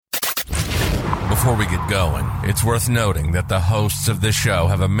Before we get going, it's worth noting that the hosts of this show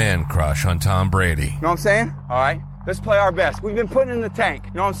have a man crush on Tom Brady. You know what I'm saying? All right, let's play our best. We've been putting in the tank.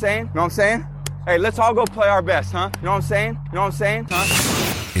 You know what I'm saying? You know what I'm saying? Hey, let's all go play our best, huh? You know what I'm saying? You know what I'm saying?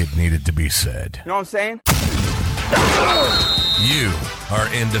 Huh? It needed to be said. You know what I'm saying? You are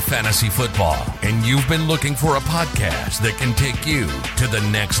into fantasy football, and you've been looking for a podcast that can take you to the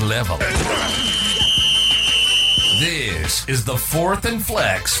next level. This is the Fourth and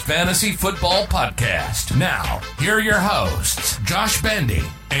Flex Fantasy Football Podcast. Now, here are your hosts, Josh Bendy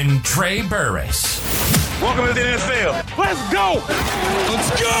and Trey Burris. Welcome to the NFL. Let's go!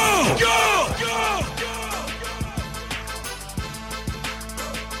 Let's go! Go! Go!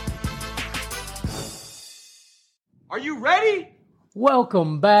 Are you ready?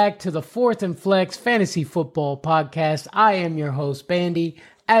 Welcome back to the Fourth and Flex Fantasy Football Podcast. I am your host, Bandy.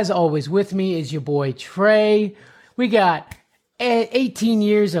 As always, with me is your boy, Trey. We got 18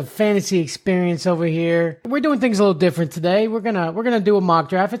 years of fantasy experience over here. We're doing things a little different today. We're gonna do a mock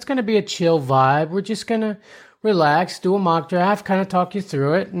draft. It's gonna be a chill vibe. We're just gonna relax, do a mock draft, kind of talk you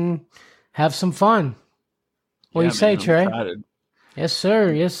through it, and have some fun. What do you say, Trey? Excited. Yes,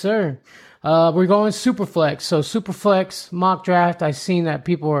 sir. Yes, sir. We're going Superflex. So Superflex mock draft. I've seen that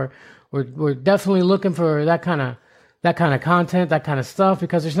people we're definitely looking for that kind of content, that kind of stuff,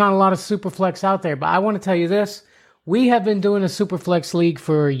 because there's not a lot of Superflex out there. But I want to tell you this. We have been doing a Superflex league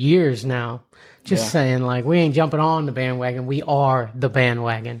for years now. Just saying, like, we ain't jumping on the bandwagon. We are the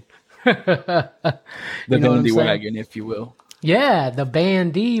bandwagon. The Bandy wagon, if you will. Yeah, the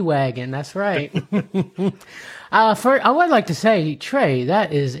Bandy wagon. That's right. First, I would like to say, Trey,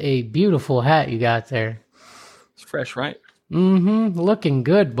 that is a beautiful hat you got there. It's fresh, right? Mm-hmm. Looking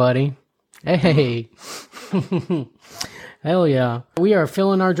good, buddy. Hey. Hell yeah. We are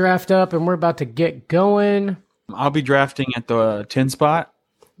filling our draft up, and we're about to get going. I'll be drafting at the 10 spot.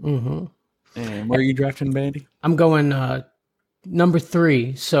 Mm-hmm. And where are you drafting, Bandy? I'm going number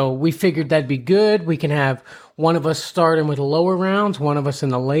 3. So we figured that'd be good. We can have one of us starting with the lower rounds, one of us in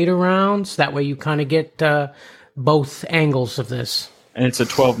the later rounds. That way you kind of get both angles of this. And it's a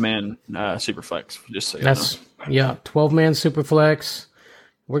 12-man Superflex, just so you know. Yeah, 12-man Superflex.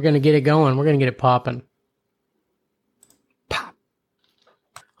 We're going to get it going. We're going to get it popping. Pop.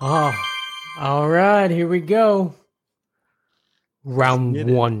 Oh, all right. Here we go. Round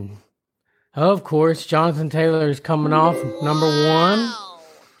 1. Of course, Jonathan Taylor is coming off number 1.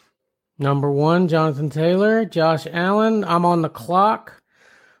 Number 1, Jonathan Taylor. Josh Allen. I'm on the clock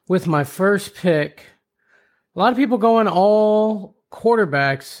with my first pick. A lot of people going all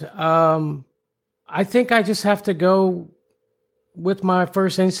quarterbacks. I think I just have to go with my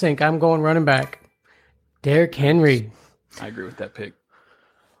first instinct. I'm going running back. Derrick Henry. I agree with that pick.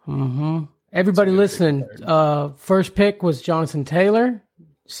 Mm-hmm. Everybody listening, first pick was Jonathan Taylor.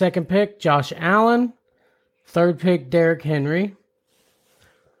 Second pick, Josh Allen. Third pick, Derrick Henry.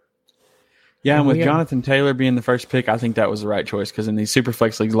 Yeah, and with Jonathan Taylor being the first pick, I think that was the right choice, because in these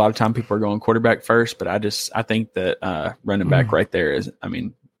Superflex leagues, a lot of time people are going quarterback first, but I think that running back right there is,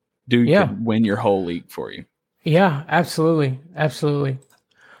 dude could win your whole league for you. Yeah, absolutely. Absolutely.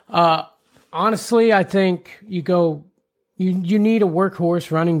 Honestly, I think you need a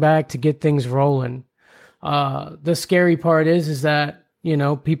workhorse running back to get things rolling. The scary part is that,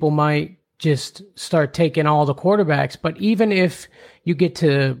 people might just start taking all the quarterbacks, but even if you get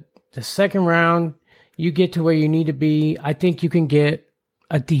to the second round, you get to where you need to be, I think you can get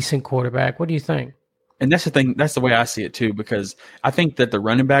a decent quarterback. What do you think? And that's the thing. That's the way I see it too, because I think that the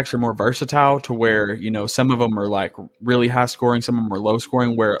running backs are more versatile to where, some of them are like really high scoring, some of them are low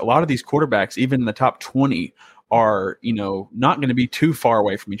scoring, where a lot of these quarterbacks, even in the top 20, are, not going to be too far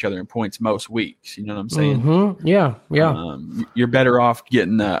away from each other in points most weeks. You know what I'm saying? Mm-hmm. Yeah. You're better off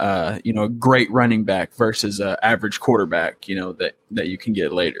getting a great running back versus an average quarterback, that you can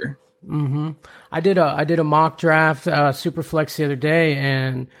get later. Mm-hmm. I did a mock draft, Superflex the other day,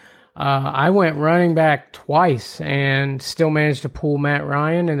 and I went running back twice and still managed to pull Matt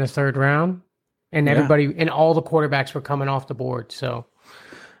Ryan in the third round, and everybody and all the quarterbacks were coming off the board. So,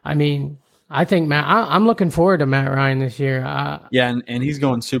 I think I'm looking forward to Matt Ryan this year. And he's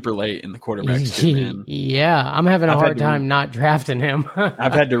going super late in the quarterbacks too, man. Yeah, I'm having a hard time not drafting him.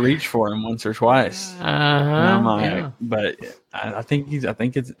 I've had to reach for him once or twice. But I think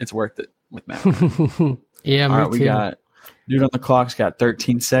it's worth it with Matt Ryan. Yeah, all me right, too. We got dude on the clock's got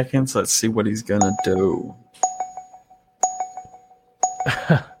 13 seconds. Let's see what he's gonna do.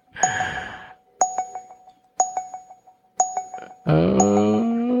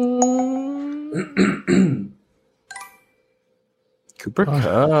 Cooper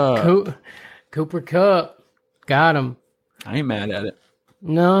Kupp. Cooper Kupp. Got him. I ain't mad at it.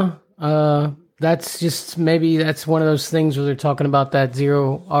 No. maybe that's one of those things where they're talking about that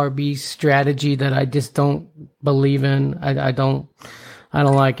zero RB strategy that I just don't believe in. I don't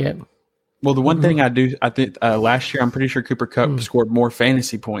like it. Well, the one thing I think last year, I'm pretty sure Cooper Kupp scored more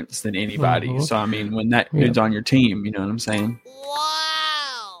fantasy points than anybody. So, I mean, when that dude's on your team, you know what I'm saying?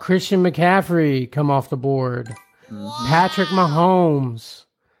 Wow. Christian McCaffrey come off the board. Patrick Mahomes.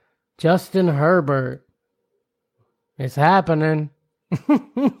 Justin Herbert. It's happening.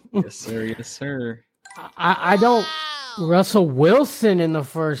 Yes, sir. Yes, sir. I don't. Russell Wilson in the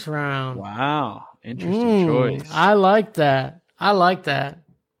first round. Wow. Interesting choice. I like that.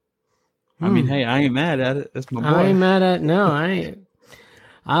 I mean, hey, I ain't mad at it. That's my boy. I ain't mad at I ain't.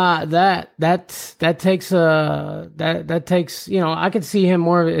 That takes. I could see him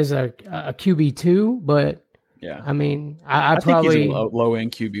more as a QB2, but yeah, I mean, I probably think he's a low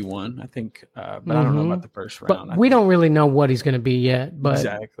end QB1. I think, but I don't know about the first round. But we don't really know what he's going to be yet. But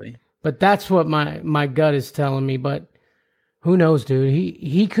exactly. But that's what my gut is telling me. But who knows, dude?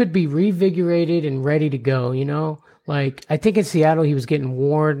 He could be revigorated and ready to go. Like, I think in Seattle, he was getting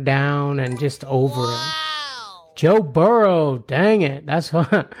worn down and just over it. Joe Burrow, dang it. That's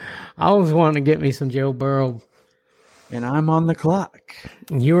what I always wanted to get me some Joe Burrow. And I'm on the clock.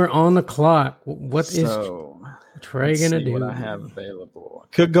 You're on the clock. What is Trey going to do? What I have available.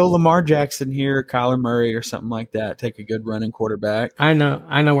 Could go Lamar Jackson here, Kyler Murray, or something like that. Take a good running quarterback. I know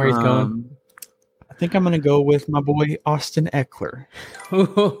where he's going. I think I'm going to go with my boy Austin Eckler.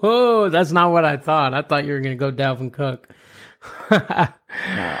 Oh, that's not what I thought. I thought you were going to go Dalvin Cook.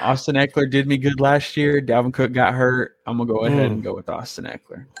 Austin Eckler did me good last year. Dalvin Cook got hurt. I'm going to go ahead and go with Austin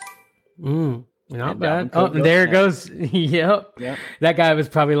Eckler. Not bad. Oh, there it goes. Yep. That guy was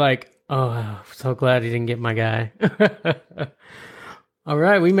probably like, oh, I'm so glad he didn't get my guy. All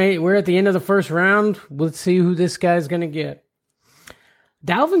right, we're at the end of the first round. Let's see who this guy's going to get.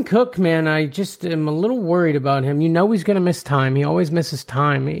 Dalvin Cook, man, I just am a little worried about him. He's going to miss time. He always misses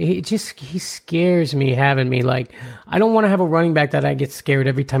time. He scares me having me. Like, I don't want to have a running back that I get scared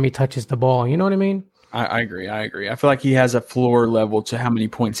every time he touches the ball. You know what I mean? I agree. I feel like he has a floor level to how many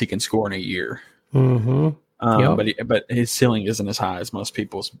points he can score in a year. Mm-hmm. But his ceiling isn't as high as most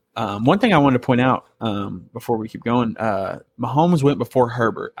people's. One thing I wanted to point out before we keep going, Mahomes went before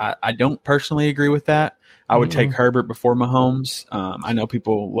Herbert. I don't personally agree with that. I would take Herbert before Mahomes. I know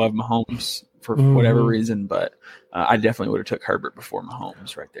people love Mahomes for whatever reason, but I definitely would have took Herbert before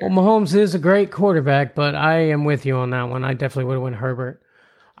Mahomes right there. Well, Mahomes is a great quarterback, but I am with you on that one. I definitely would have went Herbert.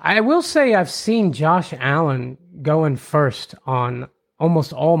 I will say I've seen Josh Allen going first on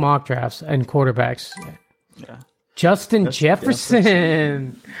almost all mock drafts and quarterbacks. Yeah. Justin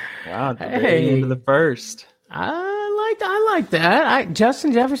Jefferson. Wow, at the very end of the first. I like that.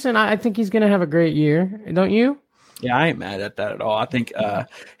 Justin Jefferson, I think he's going to have a great year. Don't you? Yeah, I ain't mad at that at all. I think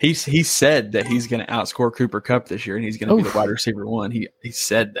he said that he's going to outscore Cooper Kupp this year, and he's going to be the wide receiver one. He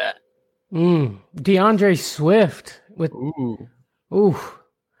said that. DeAndre Swift with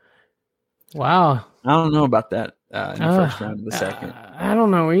wow. I don't know about that in the first round of the second. I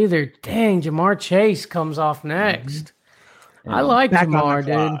don't know either. Dang, Jamar Chase comes off next. I like Jamar,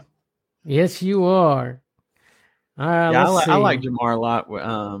 dude. Yes, you are. I like Jamar a lot.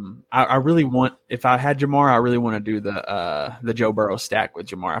 I really want, if I had Jamar, I really want to do the Joe Burrow stack with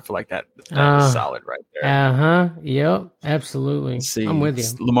Jamar. I feel like that is solid right there. Yep. Absolutely. I'm with you.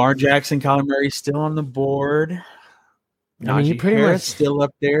 Lamar Jackson, Kyler Murray still on the board. Najee Harris still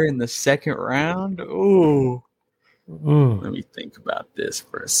up there in the second round. Ooh. Let me think about this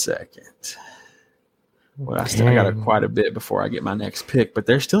for a second. Well, I got quite a bit before I get my next pick, but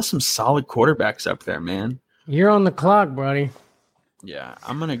there's still some solid quarterbacks up there, man. You're on the clock, buddy. Yeah,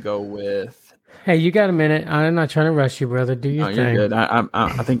 I'm gonna go with. Hey, you got a minute? I'm not trying to rush you, brother. Do your thing. You're good.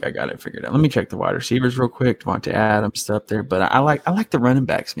 I think I got it figured out. Let me check the wide receivers real quick. Devontae Adams up there, but I like the running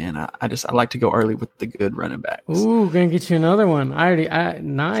backs, man. I like to go early with the good running backs. Ooh, gonna get you another one.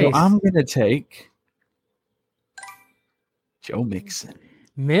 Nice. So I'm gonna take Joe Mixon.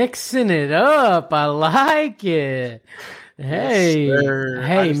 Mixing it up. I like it. Hey,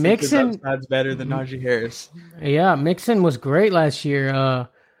 yes, Mixon. That's better than Najee Harris. Yeah, Mixon was great last year.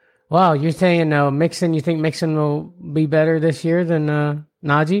 Wow, you're saying Mixon? You think Mixon will be better this year than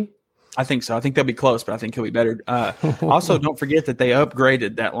Najee? I think so. I think they'll be close, but I think he'll be better. Also, don't forget that they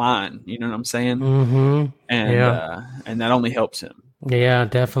upgraded that line. You know what I'm saying? Mm-hmm. And that only helps him. Yeah,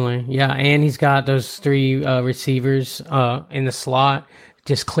 definitely. Yeah, and he's got those three receivers in the slot,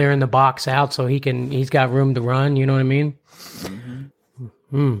 just clearing the box out so he's got room to run. You know what I mean?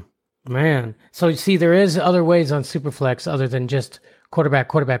 Mm-hmm. Man. So see, there is other ways on Superflex other than just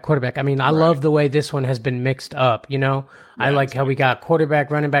quarterback. I mean, I love the way this one has been mixed up, you know? I like how we got quarterback,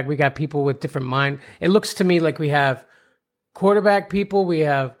 running back. We got people with different mind. It looks to me like we have quarterback people, we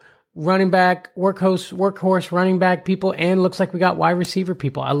have running back, workhorse running back people, and looks like we got wide receiver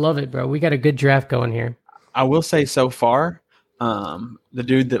people. I love it, bro. We got a good draft going here. I will say so far, the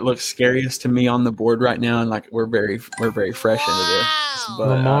dude that looks scariest to me on the board right now, and like we're very fresh into this.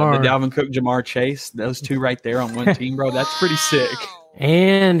 But the Dalvin Cook, Jamar Chase, those two right there on one team, bro, that's pretty sick.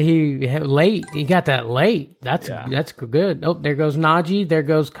 And he got that late. That's good. Oh, there goes Najee. There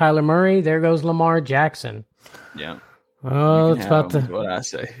goes Kyler Murray. There goes Lamar Jackson. Yeah. Oh, it's about to. What I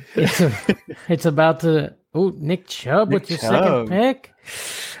say. It's about to. Oh, Nick Chubb with your second pick.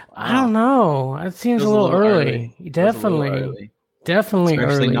 I don't know. It seems a little early. Definitely Especially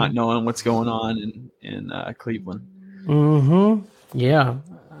early. Not knowing what's going on in Cleveland. Mm-hmm. Yeah.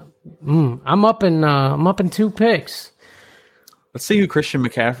 I'm up in 2 picks. Let's see who Christian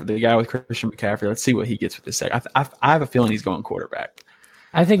McCaffrey, the guy with Christian McCaffrey. Let's see what he gets with this second. I have a feeling he's going quarterback.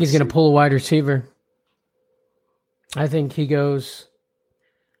 I think he's going to pull a wide receiver. I think he's going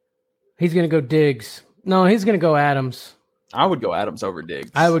to go Diggs. No, he's going to go Adams. I would go Adams over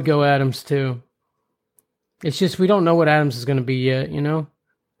Diggs. I would go Adams too. It's just we don't know what Adams is going to be yet, you know?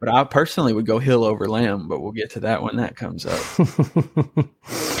 But I personally would go Hill over Lamb, but we'll get to that when that comes up.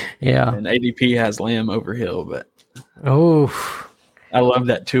 Yeah. And ADP has Lamb over Hill, but I love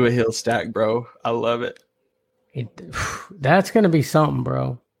that Tua Hill stack, bro. I love it. That's going to be something,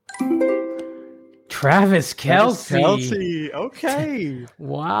 bro. Travis Kelce. Okay.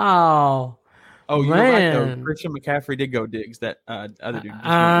 Wow. Oh, you're right, though. Christian McCaffrey did go Diggs. That other dude.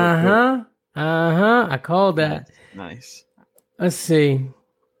 I called that. Nice. Let's see.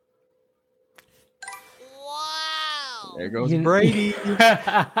 There goes Brady.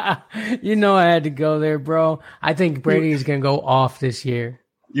 You know I had to go there, bro. I think Brady is going to go off this year.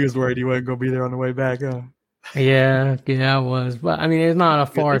 You was worried he wasn't going to be there on the way back, huh? Yeah, I was. But, I mean, it's not a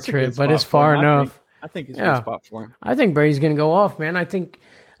far trip, but it's far enough. I think it's a good spot for him. I think Brady's going to go off, man. I think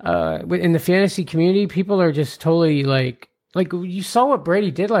in the fantasy community, people are just totally like you saw what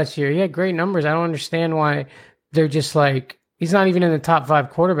Brady did last year. He had great numbers. I don't understand why they're just like, he's not even in the top 5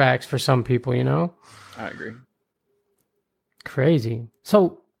 quarterbacks for some people, you know? I agree. Crazy.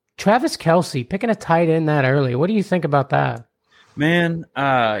 So Travis Kelce picking a tight end that early. What do you think about that? Man,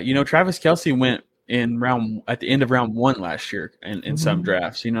 Travis Kelce went at the end of round 1 last year in some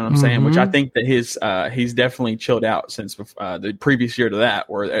drafts. You know what I'm saying? Which I think that he's definitely chilled out since the previous year to that,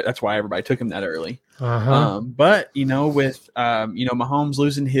 where that's why everybody took him that early. But with Mahomes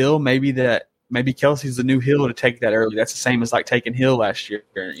losing Hill, maybe Kelsey's the new Hill to take that early. That's the same as like taking Hill last year,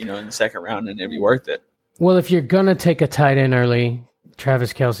 in the second round, and it'd be worth it. Well, if you're gonna take a tight end early,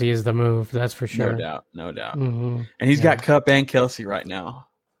 Travis Kelce is the move. That's for sure. No doubt. And he's got Kupp and Kelce right now,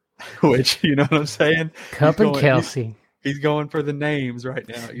 which you know what I'm saying. Kupp and Kelce. He's going for the names right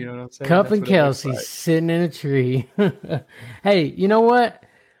now. You know what I'm saying. Kupp and Kelce sitting in a tree. Hey, you know what?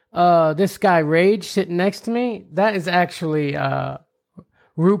 This guy Rage sitting next to me. That is actually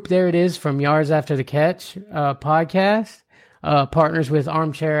Roop. There it is from Yards After the Catch podcast. Partners with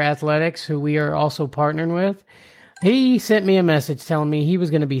Armchair Athletics, who we are also partnering with. He sent me a message telling me he was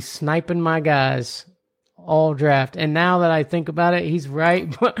going to be sniping my guys all draft. And now that I think about it, he's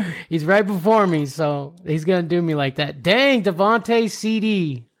right. He's right before me, so he's going to do me like that. Dang, Devontae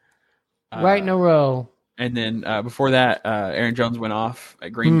CD. Right in a row. And then before that, Aaron Jones went off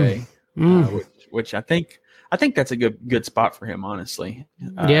at Green Bay, which I think that's a good spot for him, honestly.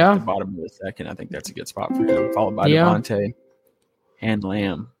 At the bottom of the second, I think that's a good spot for him, followed by Devontae and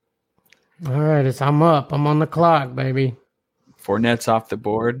Lamb. All right, I'm up. I'm on the clock, baby. Fournette's off the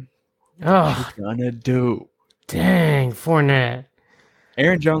board. Oh, what you gonna do? Dang, Fournette.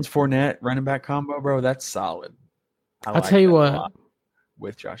 Aaron Jones, Fournette, running back combo, bro. That's solid. I'll tell you what.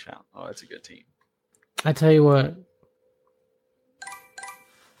 With Josh Allen. Oh, that's a good team. I tell you what.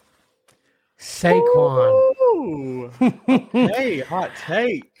 Saquon. Hey, hot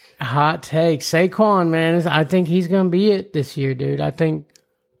take. Hot take. Saquon, man. I think he's gonna be it this year, dude. I think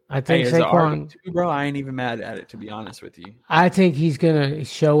Saquon. Too, bro, I ain't even mad at it, to be honest with you. I think he's gonna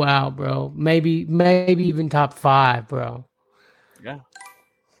show out, bro. Maybe even top 5, bro. Yeah.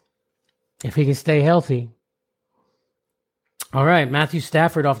 If he can stay healthy. All right, Matthew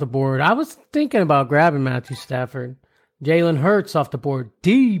Stafford off the board. I was thinking about grabbing Matthew Stafford. Jalen Hurts off the board.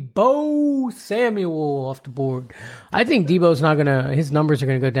 Deebo Samuel off the board. I think Deebo's not going to – his numbers are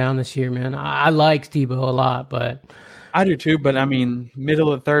going to go down this year, man. I like Deebo a lot, but I do too, but I mean,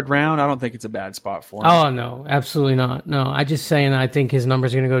 middle of the third round, I don't think it's a bad spot for him. Oh, no, absolutely not. No, I just saying I think his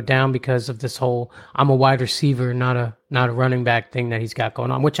numbers are going to go down because of this whole I'm a wide receiver, not a running back thing that he's got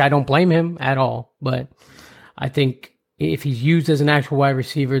going on, which I don't blame him at all. But I think if he's used as an actual wide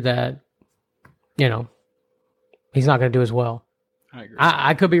receiver that, he's not going to do as well. I agree.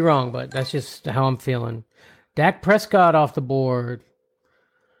 I could be wrong, but that's just how I'm feeling. Dak Prescott off the board.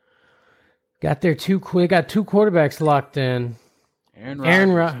 Got two quarterbacks locked in.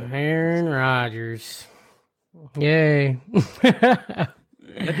 Aaron Rodgers. Yay. That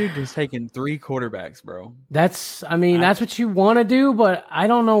dude just taking 3 quarterbacks, bro. That's what you want to do, but I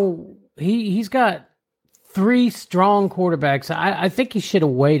don't know. He's got 3 strong quarterbacks. I think he should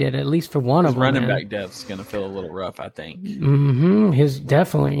have waited at least for one of them. His running back depth is going to feel a little rough, I think. Mm-hmm.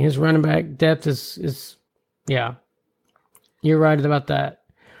 His running back depth is yeah. You're right about that.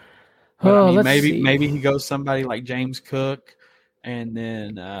 But, maybe he goes somebody like James Cook, and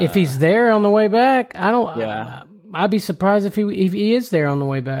then if he's there on the way back, Yeah. I'd be surprised if he is there on the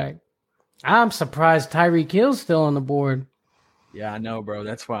way back. I'm surprised Tyreek Hill's still on the board. Yeah, I know, bro.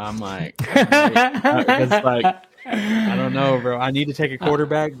 That's why I'm like, it's like I don't know, bro. I need to take a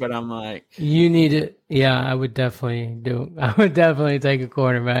quarterback, but I'm like, you need it. Yeah, I would definitely do. I would definitely take a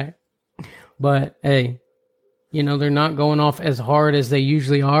quarterback. But hey, they're not going off as hard as they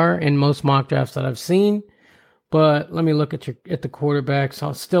usually are in most mock drafts that I've seen. But let me look at the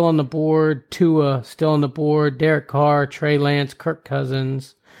quarterbacks. Still on the board. Tua still on the board. Derek Carr, Trey Lance, Kirk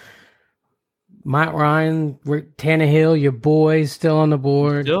Cousins, Matt Ryan, Tannehill, your boys still on the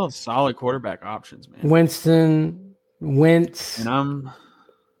board. Still solid quarterback options, man. Wentz. And I'm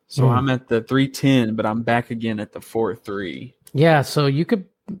at the 310, but I'm back again at the 4-3. Yeah, so you could.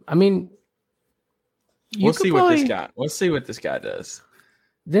 I mean. We'll see what this guy does.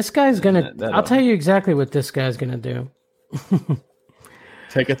 This guy's gonna. I'll tell you exactly what this guy's gonna do.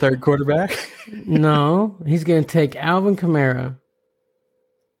 Take a third quarterback? No, he's gonna take Alvin Kamara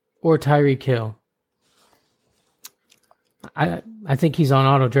or Tyreek Hill. I think he's on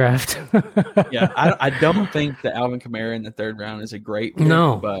auto draft. Yeah, I don't think that Alvin Kamara in the third round is a great pick,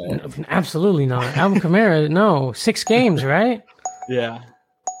 no, but absolutely not. Alvin Kamara, no, 6 games, right? Yeah.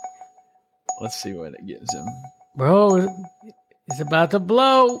 Let's see what it gives him. Bro, it's about to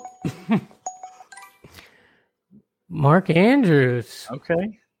blow. Mark Andrews.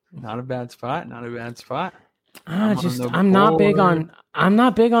 Okay. Not a bad spot. I'm not big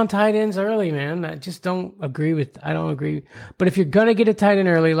on tight ends early, man. I don't agree. But if you're gonna get a tight end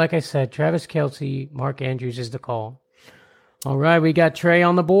early, like I said, Travis Kelce, Mark Andrews is the call. All right, we got Trey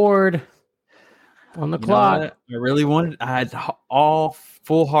on the board. On the clock. I had all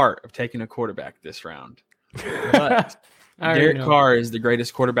full heart of taking a quarterback this round. But Derek Carr is the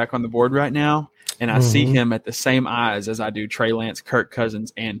greatest quarterback on the board right now, and I see him at the same eyes as I do Trey Lance, Kirk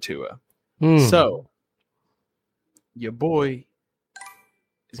Cousins, and Tua. So, your boy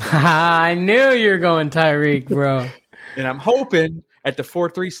I knew you were going Tyreek, bro. And I'm hoping at the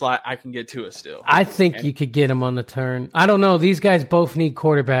 4-3 slot I can get Tua still. I think you could get him on the turn. I don't know. These guys both need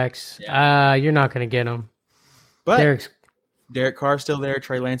quarterbacks. Yeah. You're not going to get them. But Derek Carr's still there.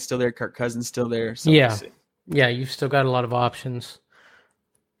 Trey Lance still there. Kirk Cousins still there. So yeah. Yeah, you've still got a lot of options.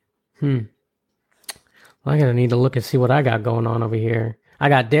 Well, I got to need to look and see what I got going on over here. I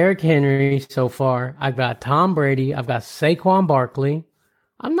got Derrick Henry so far. I've got Tom Brady. I've got Saquon Barkley.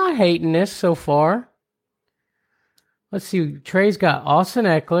 I'm not hating this so far. Let's see. Trey's got Austin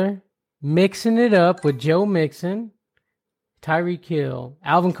Eckler, mixing it up with Joe Mixon, Tyreek Hill.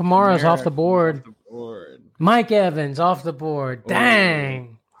 Alvin Kamara's off the board. Mike Evans off the board.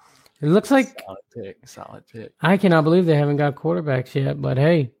 Dang. It looks like solid pick. I cannot believe they haven't got quarterbacks yet, but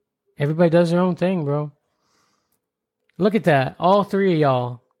hey, everybody does their own thing, bro. Look at that. All 3 of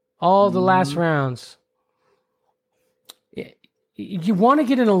y'all. All the last rounds. You want to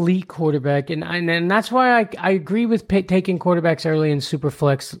get an elite quarterback, and that's why I agree with taking quarterbacks early in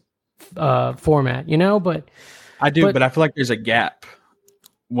Superflex format, but I do, but I feel like there's a gap.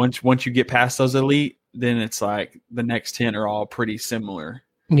 Once you get past those elite, then it's like the next 10 are all pretty similar.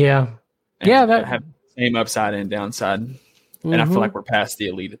 Yeah. And yeah, that have the same upside and downside. And I feel like we're past the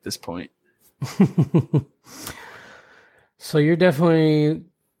elite at this point. So you're definitely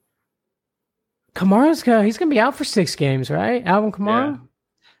Kamara's he's gonna be out for 6 games, right? Alvin Kamara?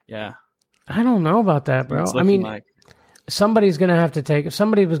 Yeah. I don't know about that, bro. I mean, somebody's gonna have to take.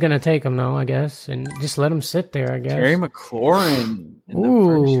 Somebody was gonna take him, though, I guess, and just let him sit there. I guess. Terry McLaurin in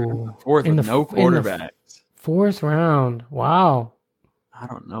the fourth with no quarterbacks. 4th round. Wow. I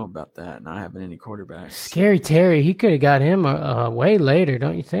don't know about that. Not having any quarterbacks. Scary Terry, he could have got him way later,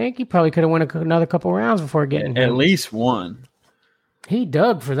 don't you think? He probably could have went another couple rounds before getting him. At least one. He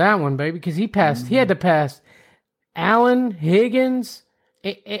dug for that one, baby, because he passed. He had to pass Allen, Higgins,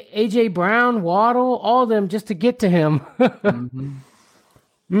 A.J. Brown, Waddle, all of them just to get to him.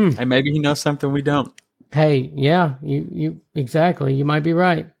 And maybe he knows something we don't. Hey, yeah, you exactly. You might be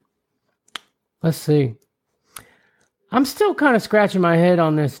right. Let's see. I'm still kind of scratching my head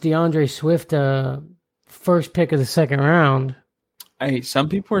on this DeAndre Swift first pick of the second round. Hey, some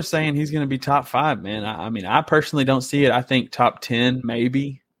people are saying he's going to be top 5, man. I mean, I personally don't see it. I think top 10,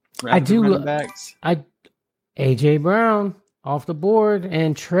 maybe. I do. Running backs. A.J. Brown off the board,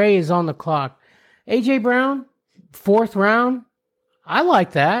 and Trey is on the clock. A.J. Brown, 4th round. I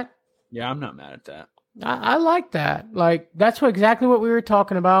like that. Yeah, I'm not mad at that. I like that. Like, that's exactly what we were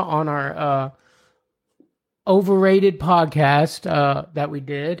talking about on our overrated podcast that we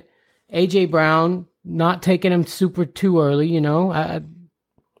did. A.J. Brown, not taking him super too early, you know.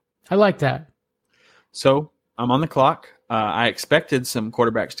 I like that. So, I'm on the clock. I expected some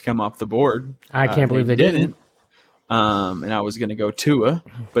quarterbacks to come off the board. I can't believe they didn't. And I was going to go Tua,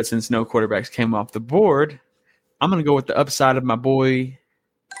 but since no quarterbacks came off the board, I'm going to go with the upside of my boy,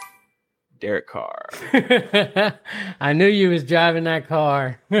 Derek Carr. I knew you was driving that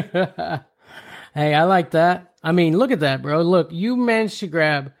car. Hey, I like that. I mean, look at that, bro. Look, you managed to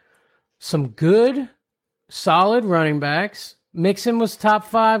grab some good, solid running backs. Mixon was top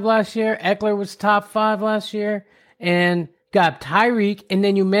 5 last year. Eckler was top 5 last year. And got Tyreek, and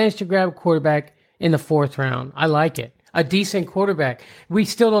then you managed to grab a quarterback in the 4th round. I like it. A decent quarterback. We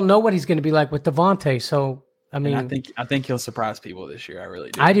still don't know what he's going to be like with Devontae, so I mean, and I think he'll surprise people this year. I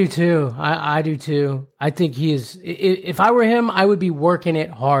really do. I do too. I do too. I think he is. If I were him, I would be working it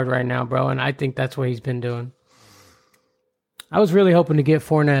hard right now, bro. And I think that's what he's been doing. I was really hoping to get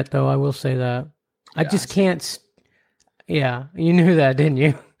Fournette, though. I will say that. I just can't. Yeah, you knew that, didn't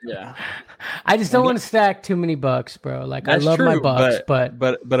you? Yeah. I just don't want to stack too many bucks, bro. Like, I love my bucks, but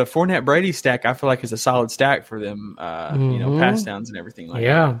a Fournette Brady stack, I feel like is a solid stack for them. You know, pass downs and everything like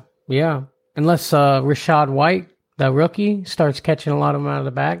that. Yeah. Unless Rashad White, the rookie, starts catching a lot of them out of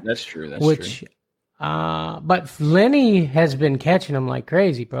the back. That's true. But Lenny has been catching them like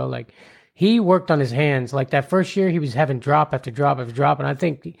crazy, bro. Like, he worked on his hands. Like, that first year, he was having drop after drop after drop. And I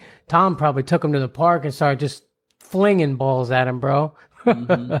think Tom probably took him to the park and started just flinging balls at him, bro.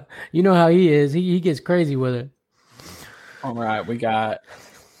 You know how he is. He gets crazy with it. All right, we got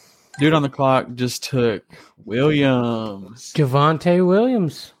dude on the clock just took Williams. Javonte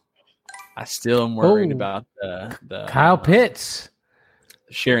Williams. I still am worried about the Kyle Pitts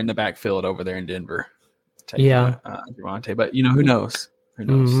sharing the backfield over there in Denver. Javonte, but you know who knows? Who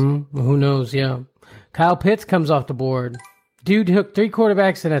knows? Who knows? Yeah, Kyle Pitts comes off the board. Dude took 3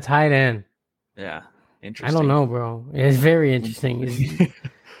 quarterbacks and a tight end. Yeah. Interesting. I don't know, bro. It's very interesting.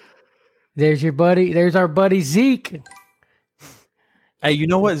 There's your buddy. There's our buddy Zeke. Hey, you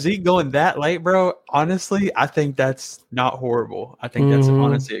know what? Zeke going that late, bro? Honestly, I think that's not horrible. I think that's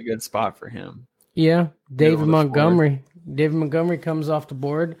honestly a good spot for him. Yeah. David Montgomery. David Montgomery comes off the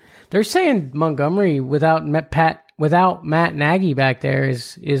board. They're saying Montgomery without Matt Nagy back there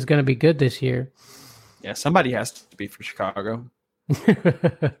is going to be good this year. Yeah, somebody has to be for Chicago.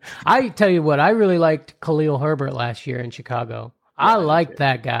 I tell you what, I really liked Khalil Herbert last year in Chicago. I liked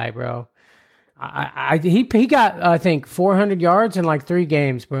that guy, bro. He got, I think, 400 yards in like 3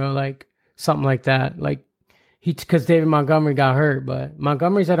 games, bro. Like something like that. Like because David Montgomery got hurt, but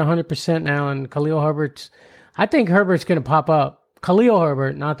Montgomery's at 100% now, and Khalil I think Herbert's gonna pop up. Khalil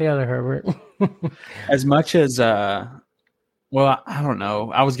Herbert, not the other Herbert. As much as well, I don't know.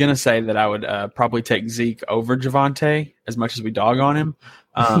 I was going to say that I would probably take Zeke over Javonte as much as we dog on him.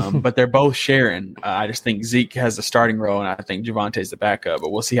 But they're both sharing. I just think Zeke has the starting role, and I think Javonte's the backup.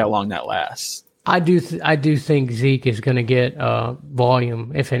 But we'll see how long that lasts. I do think Zeke is going to get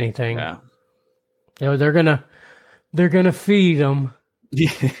volume, if anything. Yeah. You know, they're gonna feed him.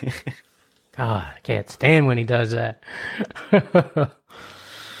 Yeah. God, I can't stand when he does that.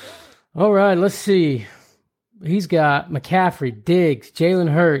 All right, let's see. He's got McCaffrey, Diggs,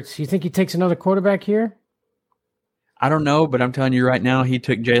 Jalen Hurts. You think he takes another quarterback here? I don't know, but I'm telling you right now, he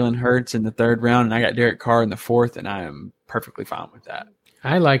took Jalen Hurts in the 3rd round, and I got Derek Carr in the 4th, and I am perfectly fine with that.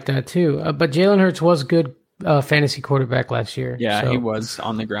 I like that too. But Jalen Hurts was good fantasy quarterback last year. Yeah, so. He was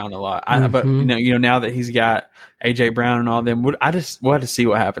on the ground a lot. But you know, now that he's got A.J. Brown and all them, we'll have to see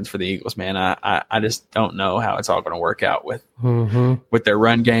what happens for the Eagles, man. I just don't know how it's all going to work out with their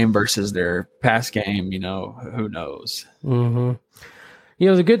run game versus their pass game. You know, who knows? You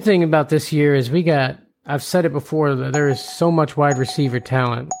know, the good thing about this year is we got I've said it before that there is so much wide receiver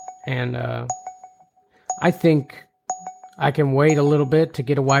talent, and I think I can wait a little bit to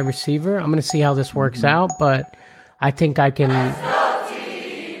get a wide receiver. I'm going to see how this works out, but I think I can.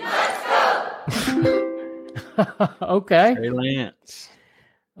 Okay. Trey Lance.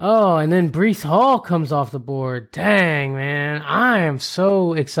 Oh, and then Breece Hall comes off the board. Dang, man. I am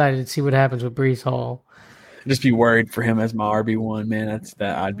so excited to see what happens with Breece Hall. Just be worried for him as my RB1, man. That's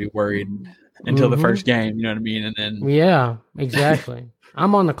that. I'd be worried until the first game, you know what I mean? And then Yeah, exactly.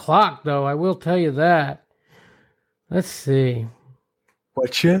 I'm on the clock, though. I will tell you that. Let's see.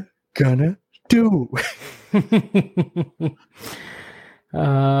 what you gonna do?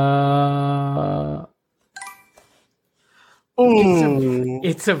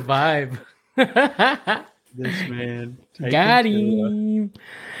 It's a vibe. This man. Got him.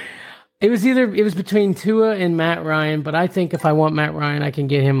 It was between Tua and Matt Ryan, but I think if I want Matt Ryan, I can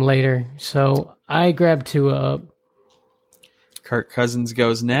get him later. So I grabbed Tua up. Kirk Cousins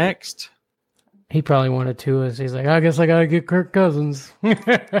goes next. He probably wanted Tua, so he's like, I guess I gotta get Kirk Cousins.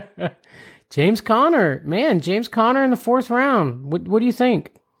 James Conner, man, James Conner in the 4th round. What do you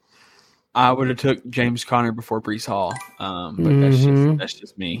think? I would have took James Conner before Breece Hall, but that's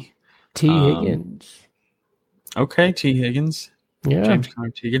just me. T. Higgins. Okay, T. Higgins. Yeah, James Conner,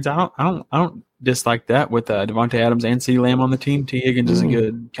 T. Higgins. I don't dislike that with Devontae Adams and CeeDee Lamb on the team. T. Higgins is a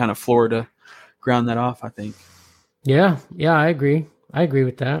good kind of floor to ground that off, I think. Yeah, I agree. I agree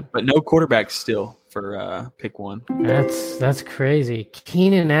with that. But no quarterbacks still for pick 1. That's crazy.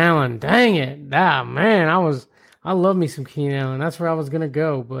 Keenan Allen. Dang it. Ah, man, I love me some Keenan Allen. That's where I was gonna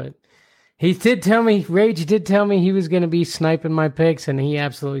go, but Rage did tell me he was gonna be sniping my picks, and he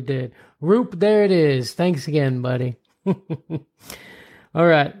absolutely did. Roop, there it is. Thanks again, buddy. All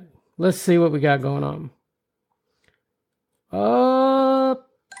right. Let's see what we got going on.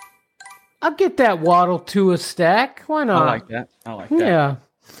 I'll get that Waddle to a stack. Why not? I like that.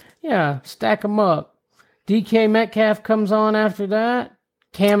 Yeah. Stack them up. DK Metcalf comes on after that.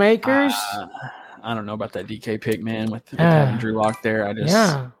 Cam Akers. I don't know about that DK pick, man, with having Drew Lock there. I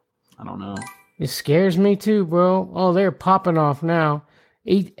don't know. It scares me too, bro. Oh, they're popping off now.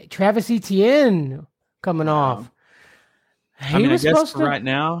 Travis Etienne coming off. I guess for right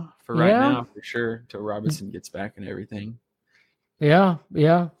now, for sure, till Robinson gets back and everything. Yeah.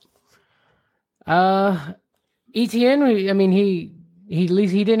 Etienne, I mean, he at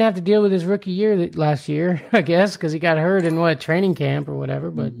least he didn't have to deal with his rookie year last year, I guess, because he got hurt in training camp or whatever.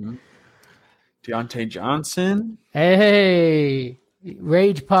 But Deontay Johnson. Hey,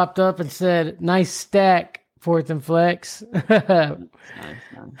 Rage popped up and said, "Nice stack, 4th and flex." Nice.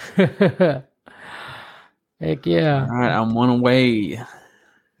 Heck yeah! All right, I'm one away.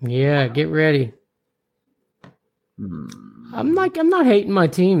 Yeah, get ready. I'm not hating my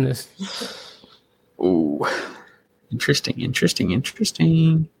team this. Oh, interesting. Just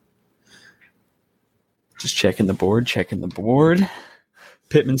checking the board.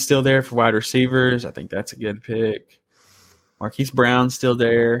 Pittman's still there for wide receivers. I think that's a good pick. Marquise Brown's still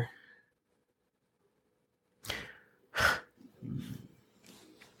there.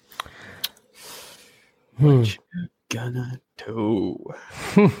 What you gonna do?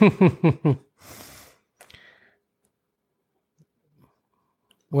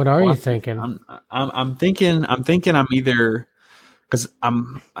 What are you thinking? I'm thinking I'm either because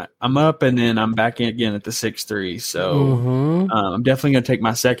I'm up and then I'm back in again at the 6-3. So I'm definitely gonna take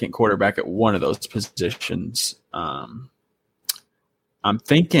my second quarterback at one of those positions. I'm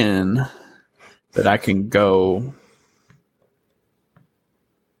thinking that I can go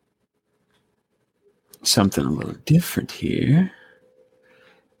something a little different here.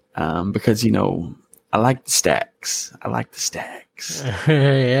 Because I like the stacks.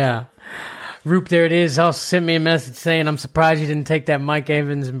 Yeah. Roop, there it is. Also sent me a message saying, I'm surprised you didn't take that Mike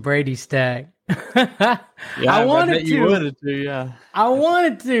Evans and Brady stack. Yeah, I wanted to. You wanted to, yeah. I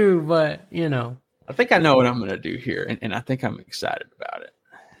wanted to, but, I think I know what I'm going to do here, and I think I'm excited about it.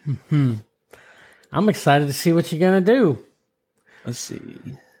 I'm excited to see what you're going to do. Let's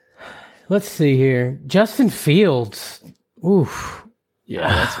see here. Justin Fields. Oof. Yeah,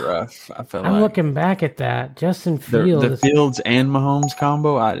 that's rough. I'm looking back at that. Justin Fields. The Fields and Mahomes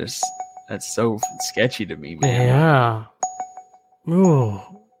combo, that's so sketchy to me, man. Yeah. Ooh.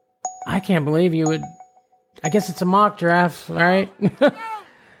 I can't believe you would. I guess it's a mock draft, right?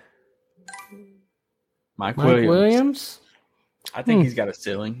 Mike Williams. I think Hmm. he's got a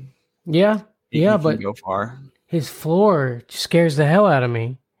ceiling. Yeah. He Yeah, can but go far. his floor scares the hell out of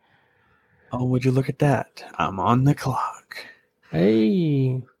me. Oh, would you look at that? I'm on the clock.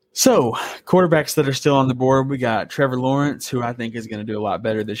 Hey. So, quarterbacks that are still on the board, we got Trevor Lawrence, who I think is going to do a lot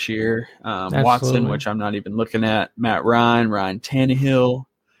better this year. Watson, which I'm not even looking at. Matt Ryan Tannehill.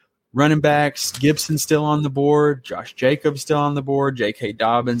 Running backs, Gibson still on the board. Josh Jacobs still on the board. J.K.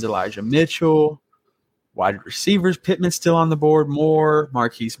 Dobbins, Elijah Mitchell. Wide receivers, Pittman still on the board. Moore,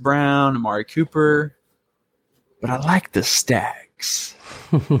 Marquise Brown, Amari Cooper. But I like the stacks.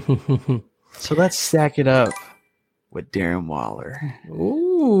 So let's stack it up with Darren Waller.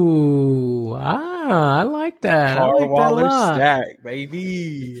 Ooh, I like that. I like Waller that a lot. stack,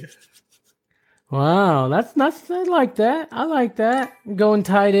 baby. Wow, that's I like that. I like that. Going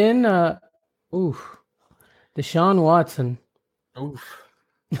tight end. Deshaun Watson. Oof.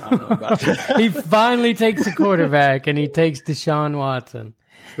 I don't know about that. He finally takes a quarterback, and he takes Deshaun Watson.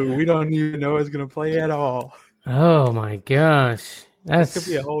 Who we don't even know is going to play at all. Oh my gosh, That could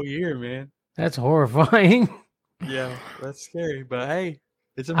be a whole year, man. That's horrifying. Yeah, that's scary. But hey,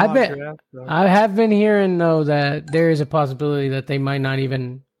 it's a I mock bet draft. So. I have been hearing though that there is a possibility that they might not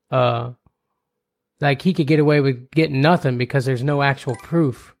even like he could get away with getting nothing because there's no actual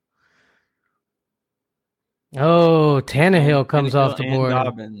proof. Oh, Tannehill comes off the board.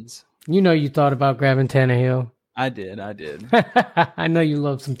 Dobbins. You know you thought about grabbing Tannehill. I did. I know you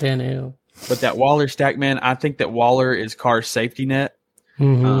love some Tannehill. But that Waller stack, man, I think that Waller is Carr's safety net.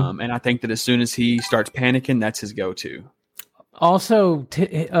 Mm-hmm. And I think that as soon as he starts panicking, that's his go-to. Also,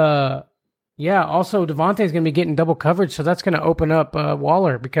 also Devontae's going to be getting double coverage, so that's going to open up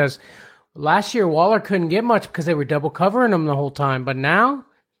Waller because last year Waller couldn't get much because they were double covering him the whole time. But now,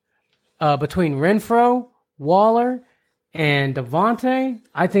 between Renfro, Waller, and Devontae,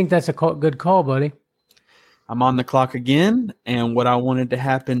 I think that's a good call, buddy. I'm on the clock again, and what I wanted to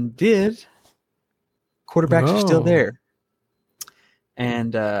happen did. Quarterbacks are still there.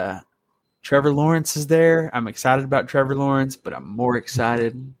 And Trevor Lawrence is there. I'm excited about Trevor Lawrence, but I'm more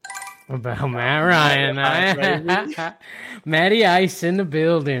excited about Matt Ryan. Matty Ice in the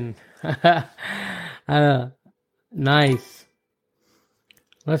building. Nice.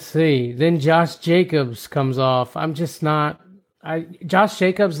 Let's see. Then Josh Jacobs comes off. I'm just not. Josh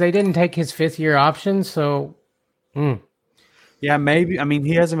Jacobs, they didn't take his 5th-year option, so. Yeah, maybe. I mean,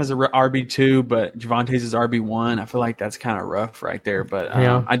 he has him as a RB2, but Javonte's his RB1. I feel like that's kind of rough right there. But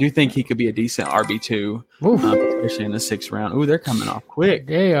I do think he could be a decent RB2, especially in the 6th round. Ooh, they're coming off quick.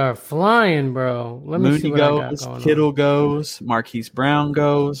 They are flying, bro. Let me see what I got going Kittle on. goes, Marquise Brown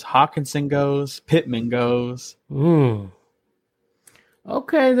goes, Hawkinson goes, Pittman goes.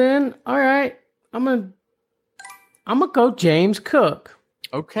 Okay, then. All right. I'm gonna go James Cook.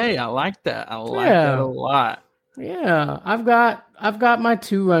 Okay, I like that. I like that a lot. Yeah, I've got my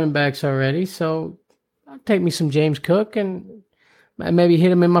 2 running backs already, so I'll take me some James Cook and maybe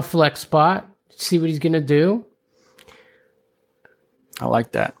hit him in my flex spot, see what he's gonna do. I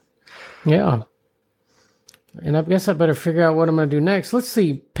like that. Yeah. And I guess I better figure out what I'm gonna do next. Let's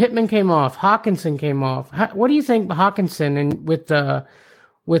see. Pittman came off. Hawkinson came off. What do you think, Hawkinson, and with the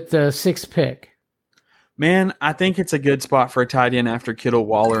 6th pick? Man, I think it's a good spot for a tight end after Kittle,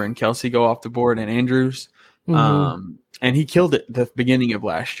 Waller, and Kelsey go off the board, and Andrews. And he killed it the beginning of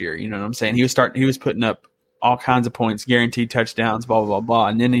last year. You know what I'm saying? He was putting up all kinds of points, guaranteed touchdowns, blah, blah, blah, blah.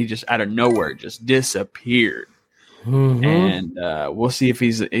 And then he just out of nowhere just disappeared. And we'll see if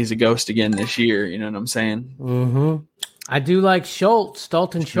he's a ghost again this year. You know what I'm saying? I do like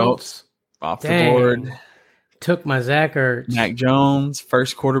Dalton Schultz. Off the board. Took my Zach Ertz. Mac Jones,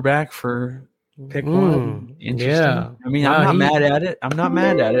 first quarterback for pick 1. Interesting. Yeah. I mean, I'm not mad at it. I'm not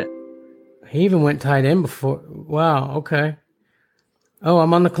mad at it. He even went tight end before. Wow, okay. Oh,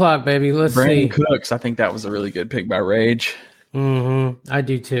 I'm on the clock, baby. Let's see. Cooks, I think that was a really good pick by Rage. I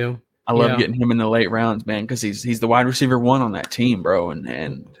do too. I love getting him in the late rounds, man, because he's the wide receiver 1 on that team, bro,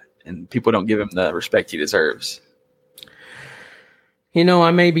 and people don't give him the respect he deserves. You know,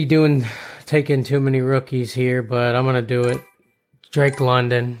 I may be taking too many rookies here, but I'm gonna do it. Drake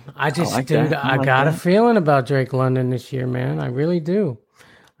London. I got a feeling about Drake London this year, man. I really do.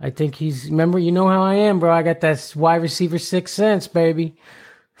 I think remember, you know how I am, bro. I got that wide receiver 6th sense, baby.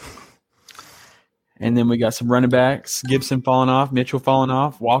 And then we got some running backs. Gibson falling off, Mitchell falling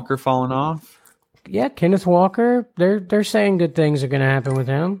off, Walker falling off. Yeah, Kenneth Walker. They're saying good things are going to happen with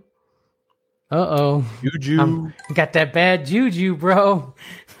him. Uh-oh. Juju. Got that bad juju, bro.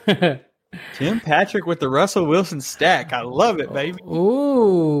 Tim Patrick with the Russell Wilson stack. I love it, baby.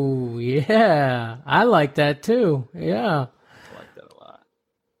 Ooh, yeah. I like that too. Yeah.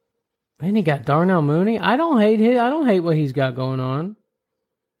 And he got Darnell Mooney. I don't hate what he's got going on.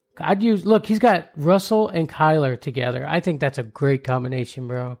 He's got Russell and Kyler together. I think that's a great combination,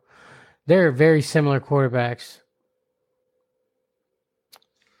 bro. They're very similar quarterbacks.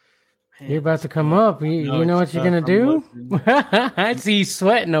 You're about to come up. You know what you're going to do? I see you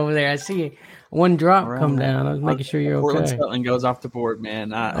sweating over there. I see one drop come down. I was making sure you're Cortland okay. Sutton goes off the board,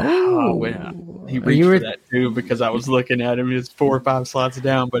 man. He reached You were- for that too because I was looking at him. It's 4 or 5 slots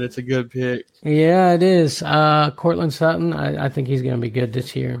down, but it's a good pick. Yeah, it is. Cortland Sutton, I think he's going to be good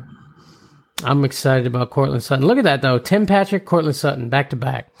this year. I'm excited about Cortland Sutton. Look at that, though. Tim Patrick, Cortland Sutton,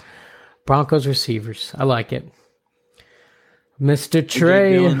 back-to-back. Broncos receivers. I like it. Mr.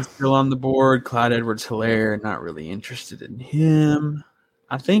 Trey. Dillon's still on the board. Clyde Edwards-Helaire, not really interested in him.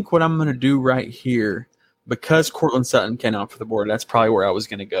 I think what I'm going to do right here, because Cortland Sutton came off the board, that's probably where I was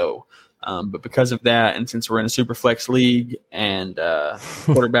going to go. But because of that, and since we're in a Superflex league and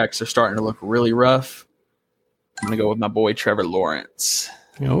quarterbacks are starting to look really rough, I'm going to go with my boy Trevor Lawrence.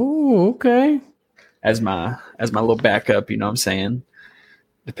 Oh, okay. As my little backup, you know what I'm saying?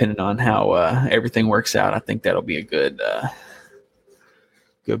 Depending on how everything works out, I think that'll be a good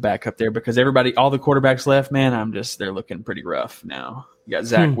backup there because all the quarterbacks left, man, they're looking pretty rough now. You got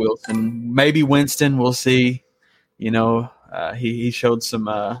Zach Wilson, maybe Winston, we'll see. You know, he showed some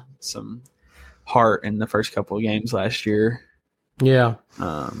heart in the first couple of games last year. Yeah.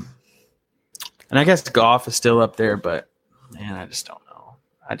 And I guess Goff is still up there, but man, I just don't know.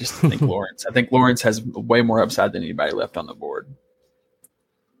 I just think Lawrence. I think Lawrence has way more upside than anybody left on the board.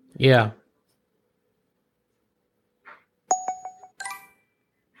 Yeah.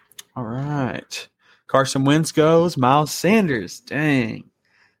 All right. Carson Wentz goes. Miles Sanders. Dang.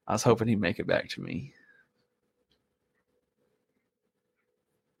 I was hoping he'd make it back to me.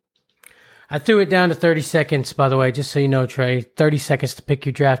 I threw it down to 30 seconds, by the way, just so you know, Trey. 30 seconds to pick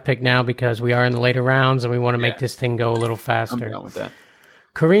your draft pick now because we are in the later rounds and we want to make this thing go a little faster. I'm down with that.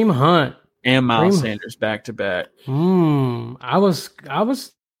 Kareem Hunt. And Miles Sanders back to back. I was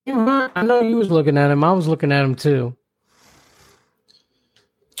I know you was looking at him. I was looking at him too.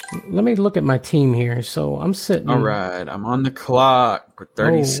 Let me look at my team here. So I'm sitting. All right. I'm on the clock for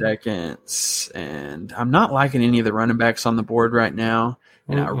 30 seconds. And I'm not liking any of the running backs on the board right now.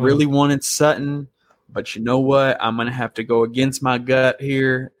 And I really wanted Sutton. But you know what? I'm going to have to go against my gut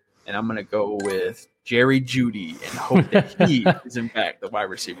here. And I'm going to go with Jerry Jeudy and hope that he is, in fact, the wide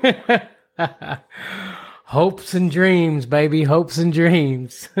receiver. Hopes and dreams, baby. Hopes and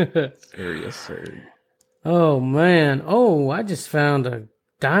dreams. Serious, sir. Oh, man. Oh, I just found a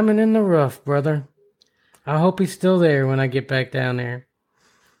diamond in the rough, brother. I hope he's still there when I get back down there.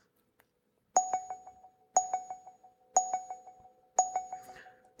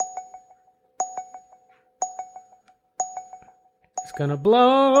 It's gonna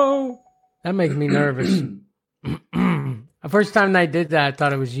blow. That makes me nervous. The first time I did that, I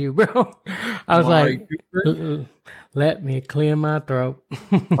thought it was you, bro. I was like, let me clear my throat.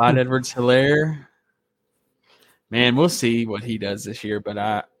 Clyde Edwards-Helaire. Man, we'll see what he does this year, but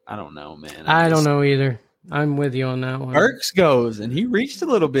I don't know, man. I don't know either. I'm with you on that one. Burks goes, and he reached a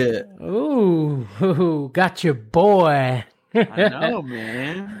little bit. Ooh, got your boy. I know,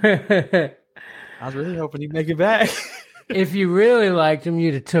 man. I was really hoping he'd make it back. If you really liked him,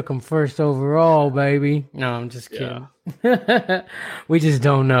 you'd have took him first overall, baby. No, I'm just kidding. Yeah. We just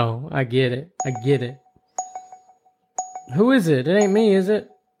don't know. I get it. Who is it? It ain't me, is it?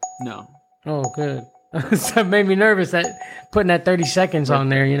 No. Oh, good. So it made me nervous that putting that 30 seconds on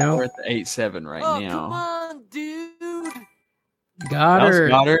there, you know? We're at the 8-7 right now. Come on, dude. Godwin.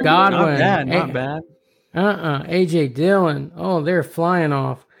 Not bad, not bad. AJ Dillon. Oh, they're flying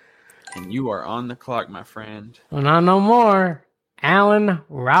off. And you are on the clock, my friend. Well, not no more. Allen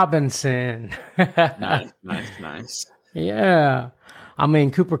Robinson. Nice. Yeah. I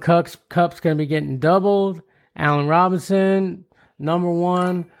mean, Cooper Kupp's going to be getting doubled. Allen Robinson, number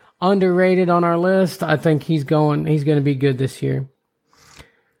one. Underrated on our list. I think he's going to be good this year.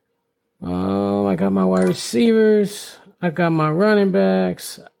 Oh, I got my wide receivers. I got my running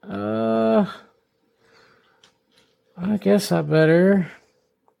backs. I guess I better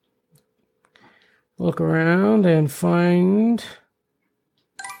look around and find.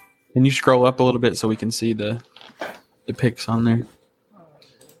 Can you scroll up a little bit so we can see the picks on there?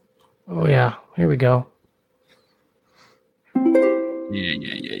 Oh, yeah. Here we go.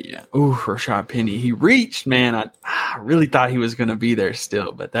 Yeah. Ooh, Rashad Penny. He reached, man. I really thought he was going to be there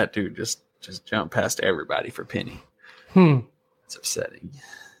still, but that dude just jumped past everybody for Penny. It's upsetting.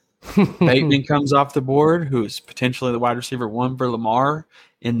 Bateman comes off the board, who's potentially the wide receiver 1 for Lamar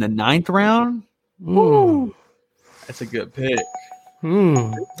in the 9th round. Woo! That's a good pick.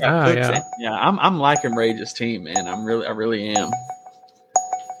 Yeah. Yeah, I'm liking Rage's team, man. I really am.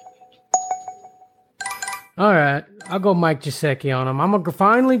 All right. I'll go Mike Gesicki on him. I'm going to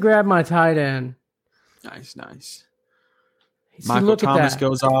finally grab my tight end. Nice. Michael look Thomas at that.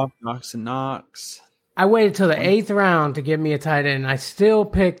 goes off. Knox and Knox. I waited till the 8th round to get me a tight end. I still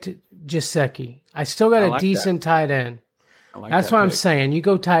picked Gesicki. I still got a decent tight end. That's what I'm saying. You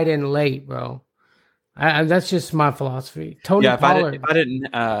go tight end late, bro. That's just my philosophy. Tony Pollard. If I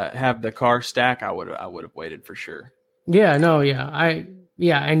didn't have the car stack, I would have waited for sure. Yeah, no, yeah.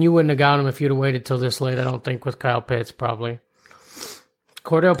 And you wouldn't have got him if you'd have waited till this late, I don't think, with Kyle Pitts, probably.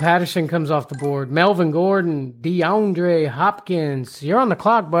 Cordell Patterson comes off the board. Melvin Gordon, DeAndre Hopkins. You're on the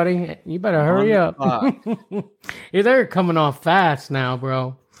clock, buddy. You better hurry up. They're coming off fast now,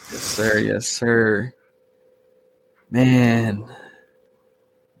 bro. Yes, sir. Yes, sir. Man,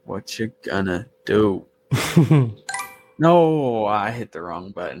 what you gonna do? No, I hit the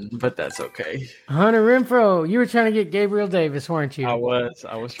wrong button, but that's okay. Hunter Renfrow, you were trying to get Gabriel Davis, weren't you? I was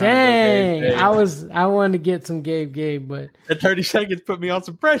trying Dang, to go Gabe. I wanted to get some Gabe, but that 30 seconds put me on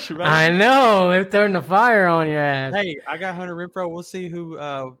some pressure, man. I know it turned the fire on your ass. Hey, I got Hunter Renfrow. We'll see who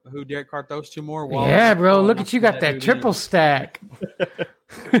Derek Carr throws to more. Yeah, bro, look at you, got that triple stack.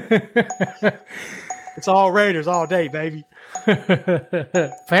 It's all Raiders all day, baby.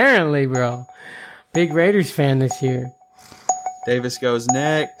 Apparently, bro. Big Raiders fan this year. Davis goes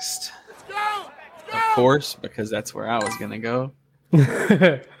next. Let's go! Of course, because that's where I was going to go.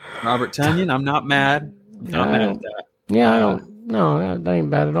 Robert Tonyan, I'm not mad. Not mad at that. Yeah, I don't. No, that ain't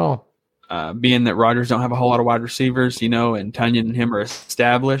bad at all. Being that Rodgers don't have a whole lot of wide receivers, and Tonyan and him are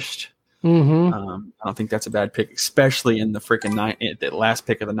established. Mm-hmm. I don't think that's a bad pick, especially in the the last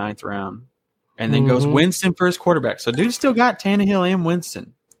pick of the 9th round. And then goes Winston for his quarterback. So dude still got Tannehill and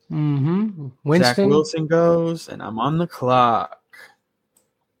Winston. Mm-hmm. Winston. Zach Wilson goes, and I'm on the clock.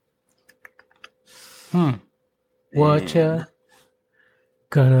 What you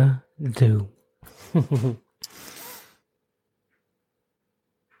gonna do? I'm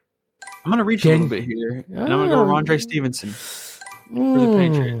gonna reach a little bit here, and I'm gonna go Rondre Stevenson for the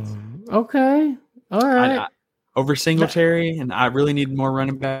Patriots. Okay, all right. Over Singletary, and I really need more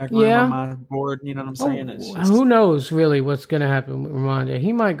running back room on my board. You know what I'm saying? Who knows really what's going to happen with Rondé?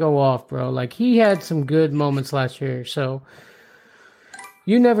 He might go off, bro. Like, he had some good moments last year, so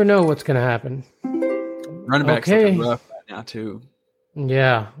you never know what's going to happen. Running back's looking rough right now, too.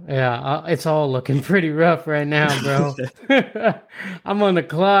 Yeah. It's all looking pretty rough right now, bro. I'm on the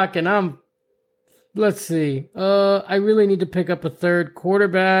clock, and let's see. I really need to pick up a third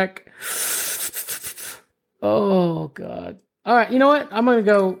quarterback. Oh God! All right, you know what? I'm gonna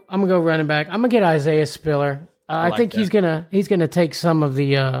go running back. I'm gonna get Isaiah Spiller. I think he's gonna take some of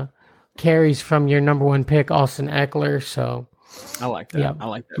the carries from your number 1 pick, Austin Eckler. So I like that. Yeah. I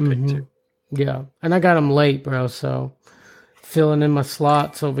like that pick too. Yeah, and I got him late, bro. So filling in my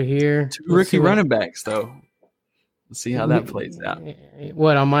slots over here. 2 rookie running backs, though. Let's see how that plays out.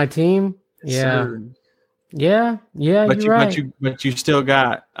 What, on my team? Yeah. Sir. Yeah. But you're right. But you still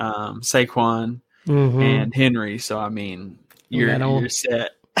got Saquon. And Henry, so I mean, you're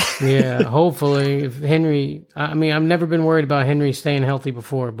set. Yeah, hopefully, if Henry. I mean, I've never been worried about Henry staying healthy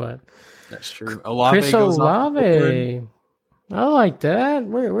before, but that's true. Chris Olave, I like that.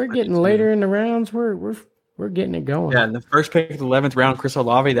 We're getting later in the rounds. We're getting it going. Yeah, and the first pick of the 11th round, Chris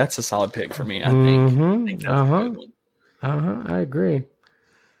Olave, that's a solid pick for me. I think that's a good one. I agree.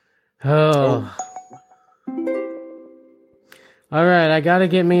 Oh. All right, I got to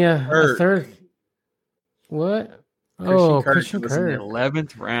get me a third. What? Christian Kirk was Kirk. in the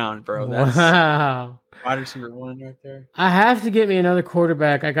 11th round, bro. That's wow. wide receiver 1 right there. I have to get me another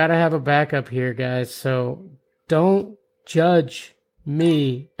quarterback. I got to have a backup here, guys. So don't judge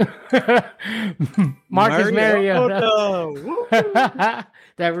me. Marcus Mariota.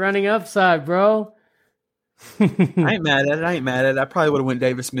 That running upside, bro. I ain't mad at it. I probably would have went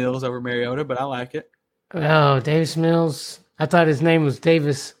Davis Mills over Mariota, but I like it. Oh, Davis Mills. I thought his name was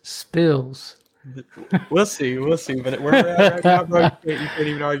Davis Spills. We'll see. But where we're at right now, bro, you can't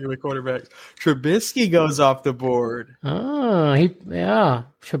even argue with quarterbacks. Trubisky goes off the board. Oh,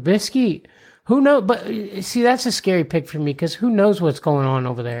 Trubisky. Who knows? But see, that's a scary pick for me because who knows what's going on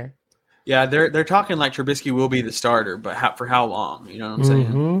over there? Yeah, they're talking like Trubisky will be the starter, but for how long? You know what I'm saying?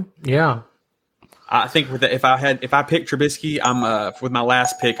 Mm-hmm. Yeah. I think if I pick Trubisky, I'm with my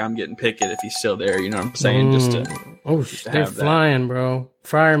last pick, I'm getting Pickett if he's still there. You know what I'm saying? They're flying, bro.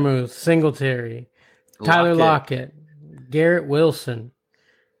 Freiermuth, Singletary, Tyler Lockett, Garrett Wilson,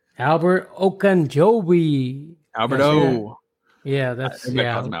 Albert Okanjobi. Alberto. Yeah, that's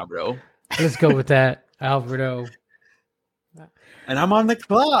Alberto. Let's go with that, Alberto. And I'm on the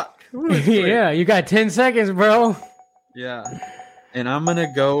clock. Yeah, you got 10 seconds, bro. Yeah, and I'm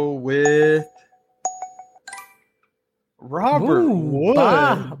gonna go with. Robert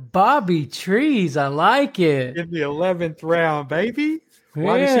Wood. Bobby Trees. I like it. In the 11th round, baby.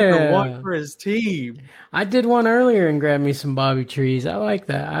 Wide receiver 1 for his team. I did one earlier and grabbed me some Bobby Trees. I like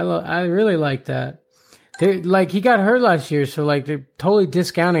that. I really like that. He got hurt last year, so they're totally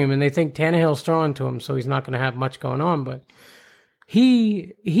discounting him, and they think Tannehill's throwing to him, so he's not going to have much going on. But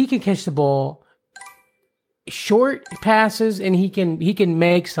he can catch the ball, short passes, and he can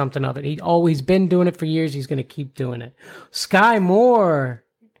make something of it. He's always been doing it for years. He's going to keep doing it. Sky Moore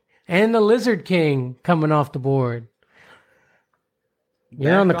and the Lizard King coming off the board.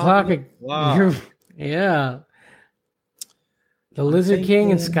 You're on the clock. Wow. Yeah. The Lizard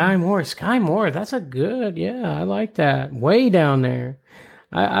King and Sky Moore. Sky Moore, that's a good, I like that. Way down there.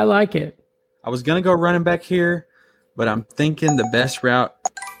 I like it. I was going to go running back here, but I'm thinking the best route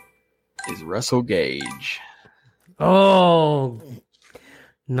is Russell Gage. Oh,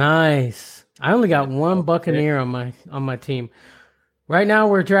 nice. I only got one Buccaneer on my team. Right now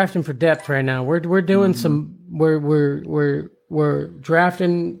we're drafting for depth right now. We're doing some we're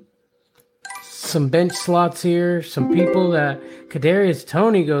drafting some bench slots here, some people that Kadarius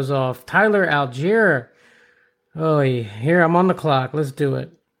Toney goes off, Tyler Algier. Oh, here I'm on the clock. Let's do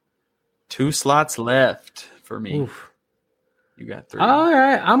it. 2 slots left for me. Oof. You got 3. All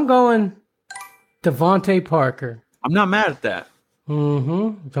right, I'm going Devontae Parker. I'm not mad at that.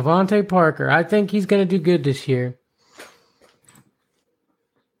 Devontae Parker. I think he's going to do good this year.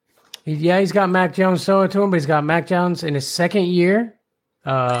 He's got Mac Jones throwing to him, but he's got Mac Jones in his second year.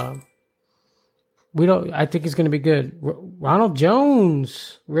 I think he's going to be good. Ronald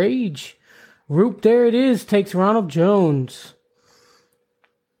Jones, Rage. Roop, there it is. Takes Ronald Jones.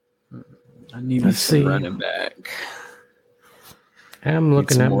 I need some running back. I'm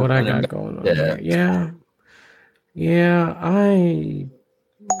looking at what I got going on there. Yeah,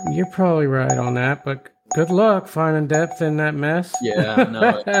 you're probably right on that, but good luck finding depth in that mess. Yeah, I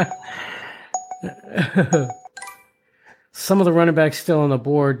know it. Some of the running backs still on the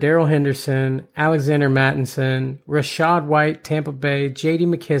board: Darrell Henderson, Alexander Mattinson, Rashad White, Tampa Bay, J.D.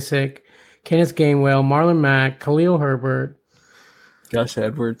 McKissick, Kenneth Gainwell, Marlon Mack, Khalil Herbert, Gus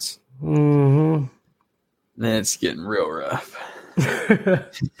Edwards. Mm-hmm. It's getting real rough.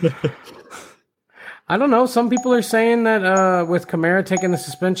 I don't know. Some people are saying that with Kamara taking the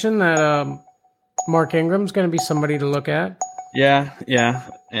suspension, that Mark Ingram's going to be somebody to look at. Yeah,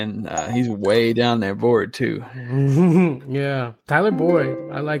 and he's way down their board too. Yeah, Tyler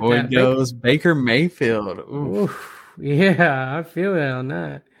Boyd. I like that. Goes Baker Mayfield. Oof. Yeah, I feel that on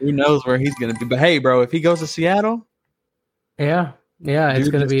that. Who knows where he's going to be? But hey, bro, if he goes to Seattle, yeah, it's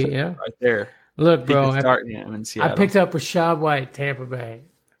going to be right there. Look, bro, I picked up Rashad White, Tampa Bay.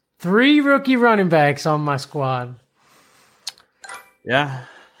 3 rookie running backs on my squad. Yeah.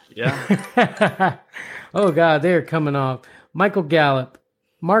 Oh, God, they're coming off. Michael Gallup,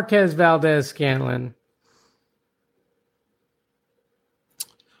 Marquez Valdez-Scantling.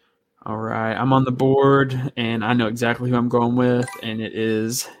 All right, I'm on the board, and I know exactly who I'm going with, and it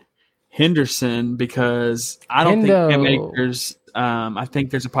is Henderson because I don't think Cam Akers I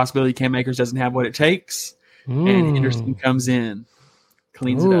think there's a possibility Cam Akers doesn't have what it takes, and Henderson comes in,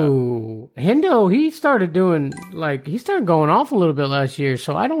 cleans it up. Hendo, he started going off a little bit last year,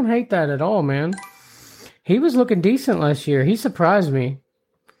 so I don't hate that at all, man. He was looking decent last year. He surprised me.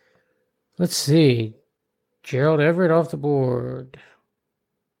 Let's see. Gerald Everett off the board.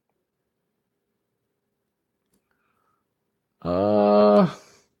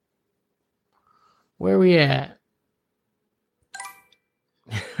 Where we at?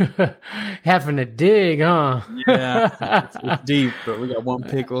 Having to dig, huh? Yeah, it's deep, but we got 1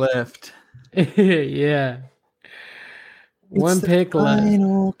 pick left. Yeah. One pick left.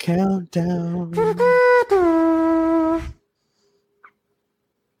 Final countdown.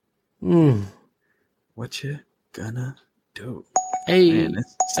 What you gonna do? Hey, Man,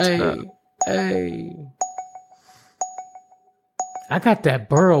 hey. I got that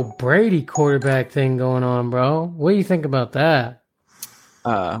Burrow Brady quarterback thing going on, bro. What do you think about that?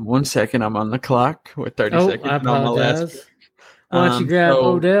 1 second, I'm on the clock with 30 seconds. I apologize. Why don't you grab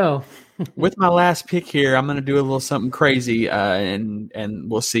Odell? With my last pick here, I'm going to do a little something crazy, and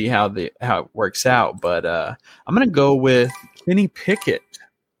we'll see how it works out. But I'm going to go with Kenny Pickett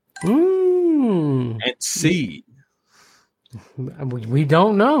and see. We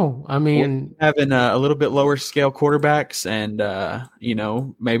don't know. I mean, having a little bit lower scale quarterbacks, and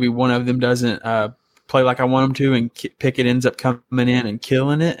maybe one of them doesn't play like I want him to, and Pickett ends up coming in and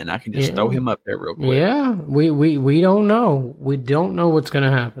killing it, and I can just throw him up there real quick. Yeah, we don't know. We don't know what's going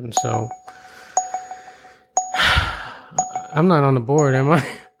to happen. So I'm not on the board, am I?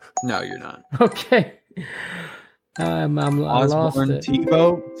 No, you're not. Okay. I lost Osborne it. Tim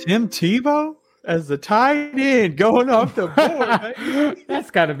Tebow as the tight end going off the board. Baby.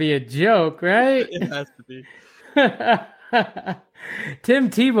 That's got to be a joke, right? It has to be. Tim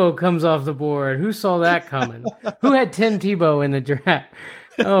Tebow comes off the board. Who saw that coming? Who had Tim Tebow in the draft?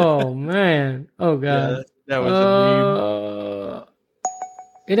 Oh, man. Oh, God. Yeah, that was a meme.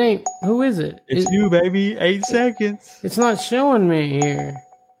 It ain't. Who is it? It's you, baby. 8 seconds. It's not showing me here.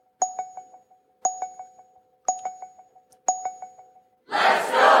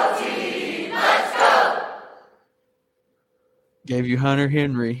 Gave you Hunter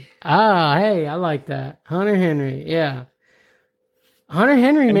Henry. Ah, hey, I like that. Hunter Henry, yeah. Hunter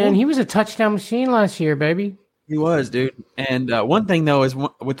Henry, man, he was a touchdown machine last year, baby. He was, dude. And one thing, though, is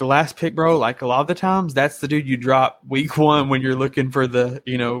with the last pick, bro, like a lot of the times, that's the dude you drop week 1 when you're looking for the,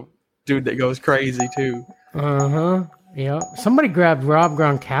 dude that goes crazy, too. Uh-huh. Yeah. Somebody grabbed Rob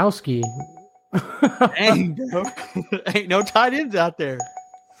Gronkowski. Dang, bro. Ain't no tight ends out there.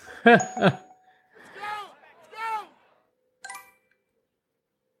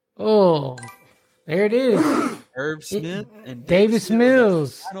 Oh, there it is. Herb Smith and Davis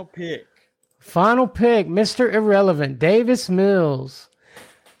Mills. Final pick. Final pick, Mr. Irrelevant, Davis Mills.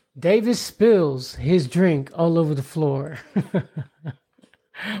 Davis spills his drink all over the floor.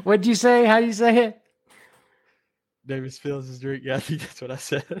 What'd you say? How do you say it? Davis spills his drink. Yeah, I think that's what I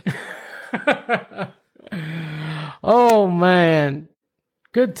said. Oh, man.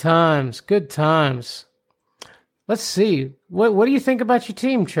 Good times. Good times. Let's see. What do you think about your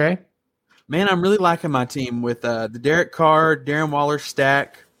team, Trey? Man, I'm really liking my team with the Derek Carr, Darren Waller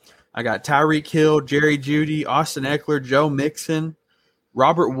stack. I got Tyreek Hill, Jerry Jeudy, Austin Eckler, Joe Mixon,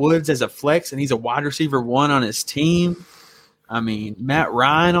 Robert Woods as a flex, and he's a wide receiver 1 on his team. I mean, Matt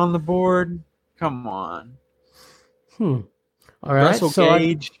Ryan on the board. Come on. All right. Russell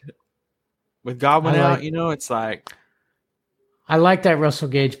Gage with Godwin out, it's like. I like that Russell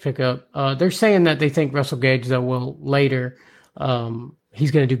Gage pickup. They're saying that they think Russell Gage, though, will later.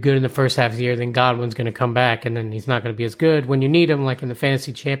 He's going to do good in the first half of the year. Then Godwin's going to come back, and then he's not going to be as good when you need him, like in the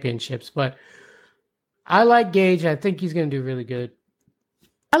fantasy championships. But I like Gage. I think he's going to do really good.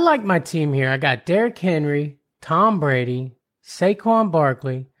 I like my team here. I got Derrick Henry, Tom Brady, Saquon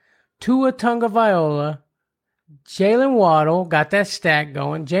Barkley, Tua Tagovailoa, Jalen Waddle, got that stack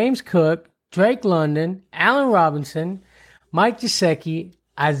going, James Cook, Drake London, Allen Robinson, Mike Gesicki,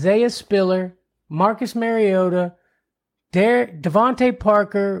 Isaiah Spiller, Marcus Mariota, Devontae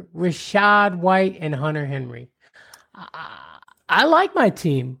Parker, Rashad White, and Hunter Henry. I like my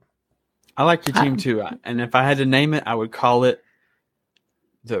team. I like your team too. And if I had to name it, I would call it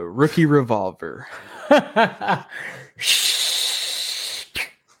the Rookie Revolver.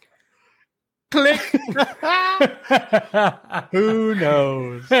 Click. Who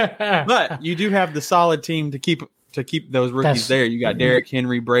knows? But you do have the solid team to keep those rookies there. You got Derrick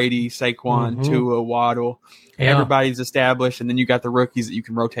Henry, Brady, Saquon, Tua, Waddle. Yeah. Everybody's established, and then you got the rookies that you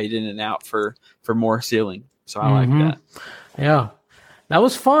can rotate in and out for more ceiling. So I like that. Yeah, that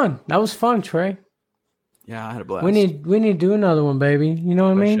was fun. That was fun, Trey. Yeah, I had a blast. We need to do another one, baby. You know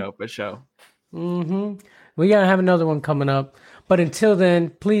what I mean? For sure. We gotta have another one coming up. But until then,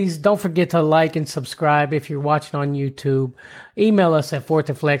 please don't forget to like and subscribe if you're watching on YouTube. Email us at 4th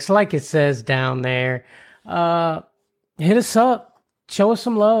and Flex, like it says down there. Hit us up. Show us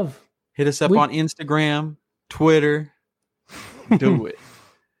some love. Hit us up on Instagram, Twitter. Do it.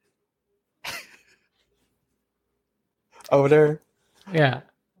 Over there. Yeah.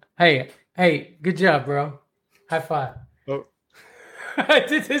 Hey, good job, bro. High five. Oh. I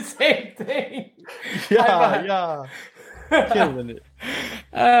did the same thing. Yeah. Killing it.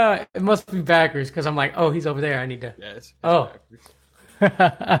 It must be backwards because I'm like, oh, he's over there. I need to. Yes. Oh.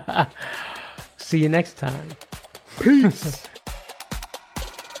 See you next time. Peace.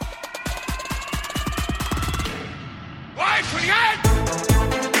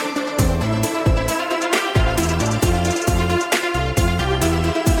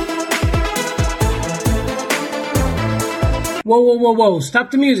 Whoa.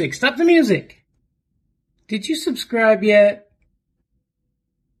 Stop the music. Did you subscribe yet?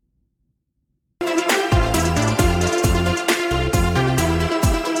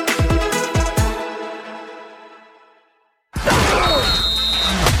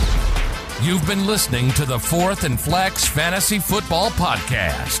 You've been listening to the 4th and Flex Fantasy Football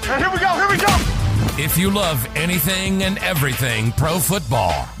Podcast. Here we go. If you love anything and everything pro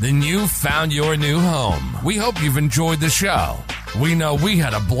football, then you've found your new home. We hope you've enjoyed the show. We know we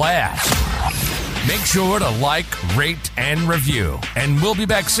had a blast. Make sure to like, rate, and review, and we'll be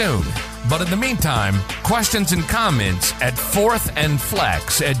back soon. But in the meantime, questions and comments at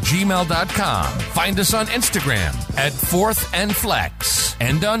fourthandflex@gmail.com. Find us on Instagram at fourthandflex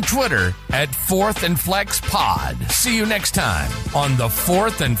and on Twitter at fourthandflexpod. See you next time on the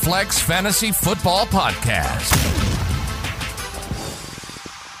Fourth and Flex Fantasy Football Podcast.